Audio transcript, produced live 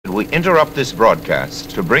we interrupt this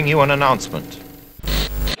broadcast to bring you an announcement.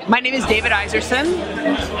 My name is David Iserson.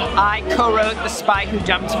 I co-wrote The Spy Who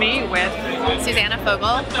Dumped Me with Susanna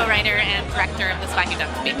Fogel, co-writer and director of The Spy Who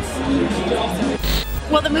Dumped Me.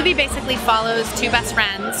 Well, the movie basically follows two best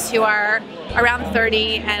friends who are around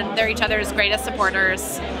 30 and they're each other's greatest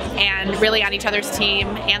supporters and really on each other's team,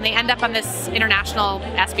 and they end up on this international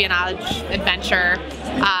espionage adventure,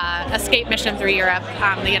 escape mission through Europe.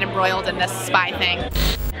 They get embroiled in this spy thing.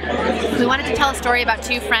 We wanted to tell a story about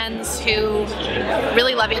two friends who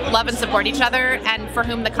really love and support each other, and for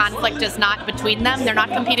whom the conflict is not between them. They're not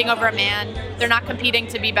competing over a man. They're not competing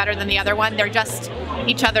to be better than the other one. They're just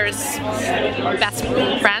each other's best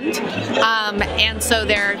friend. And so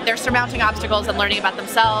they're surmounting obstacles and learning about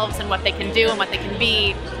themselves and what they can do and what they can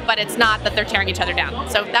be, but it's not that they're tearing each other down.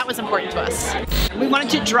 So that was important to us. We wanted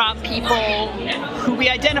to draw people who we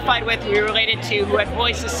identified with, who we related to, who had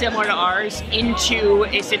voices similar to ours, into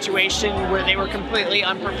a situation where they were completely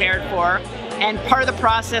unprepared for. And part of the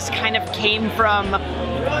process kind of came from,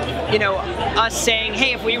 us saying,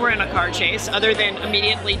 hey, if we were in a car chase, other than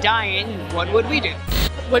immediately dying, what would we do?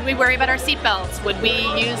 Would we worry about our seatbelts? Would we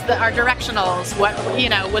use our directionals?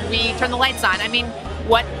 Would we turn the lights on? I mean,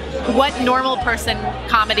 what normal person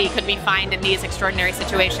comedy could we find in these extraordinary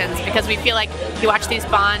situations? Because we feel like you watch these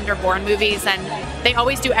Bond or Bourne movies and they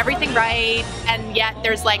always do everything right, and yet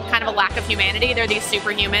there's like kind of a lack of humanity. They're these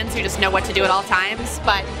superhumans who just know what to do at all times,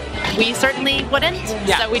 but we certainly wouldn't.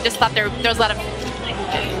 Yeah. So we just thought there was a lot of,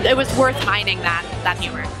 it was worth hiding that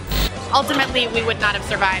humor. Ultimately, we would not have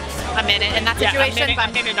survived a minute in that situation. Yeah,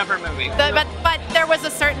 a minute of our movie. But there was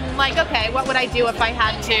a certain, like, okay, what would I do if I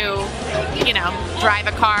had to, drive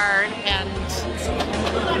a car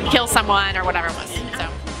and kill someone or whatever it was. So,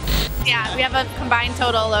 yeah, we have a combined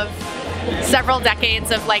total of several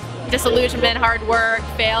decades of, like, disillusionment, hard work,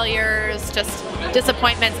 failures, just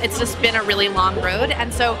disappointments. It's just been a really long road.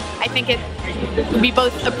 And so I think we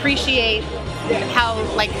both appreciate how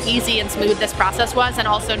easy and smooth this process was, and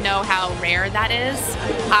also know how rare that is.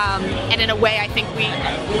 And in a way, I think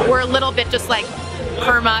we're a little bit just like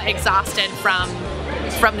perma exhausted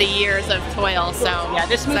from the years of toil. So yeah,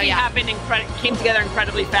 this movie came together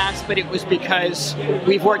incredibly fast, but it was because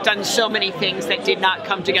we've worked on so many things that did not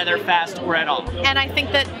come together fast or at all. And I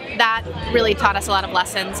think that really taught us a lot of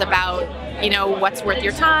lessons about what's worth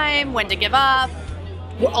your time, when to give up.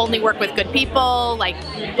 Only work with good people,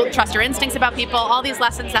 trust your instincts about people, all these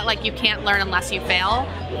lessons that you can't learn unless you fail.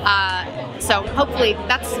 So hopefully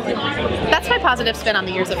that's my positive spin on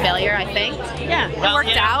the years of failure, I think. Yeah. It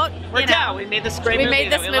worked out. Worked out. We made this great movie. We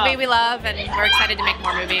made this movie we love, and we're excited to make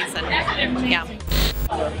more movies, and yeah.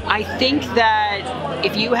 I think that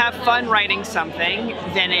if you have fun writing something,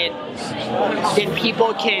 then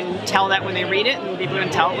people can tell that when they read it, and people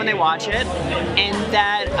can tell it when they watch it, and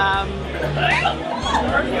that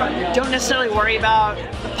don't necessarily worry about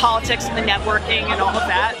the politics and the networking and all of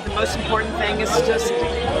that. The most important thing is just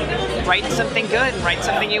write something good and write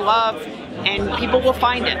something you love, and people will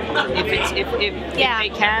find it. If they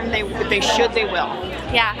can, if they should, they will.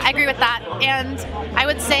 Yeah, I agree with that. And I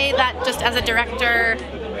would say that just as a director,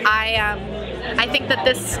 I think that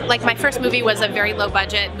this, my first movie was a very low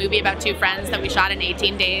budget movie about two friends that we shot in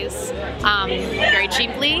 18 days, very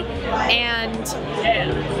cheaply. And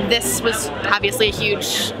this was obviously a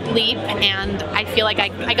huge leap, and I feel like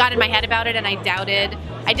I got in my head about it, and I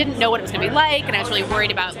didn't know what it was going to be like, and I was really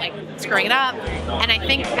worried about screwing it up. And I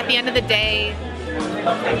think at the end of the day,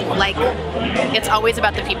 it's always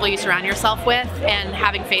about the people you surround yourself with, and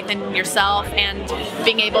having faith in yourself, and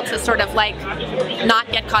being able to sort of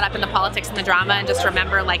not get caught up in the politics and the drama, and just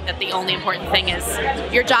remember that the only important thing is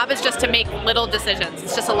your job is just to make little decisions.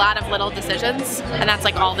 It's just a lot of little decisions, and that's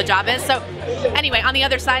all the job is. So anyway, on the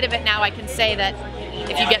other side of it now, I can say that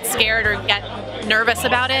if you get scared or get nervous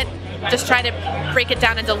about it, just try to break it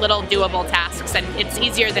down into little doable tasks, and it's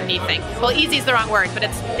easier than you think. Well, easy is the wrong word, but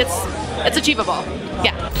it's achievable.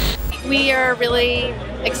 Yeah. We are really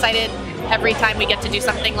excited every time we get to do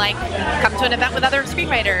something like come to an event with other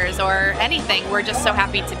screenwriters or anything. We're just so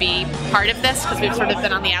happy to be part of this, because we've sort of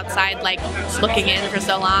been on the outside looking in for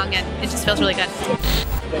so long, and it just feels really good.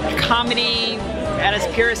 Comedy at its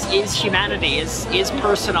purest is humanity, is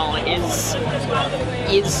personal, is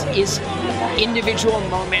individual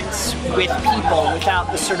moments with people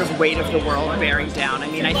without the sort of weight of the world bearing down. I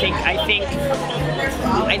mean, I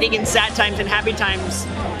think in sad times and happy times,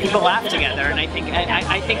 people laugh together, and I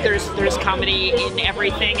think there's comedy in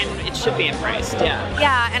everything, and it should be embraced. Yeah.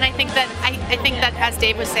 Yeah, and I think that as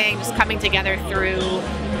Dave was saying, just coming together through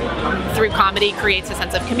comedy creates a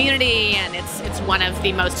sense of community, and it's one of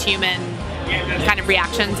the most human kind of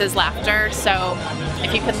reactions is laughter. So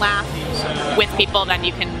if you can laugh with people, then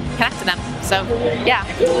you can connect to them. So,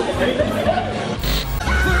 yeah.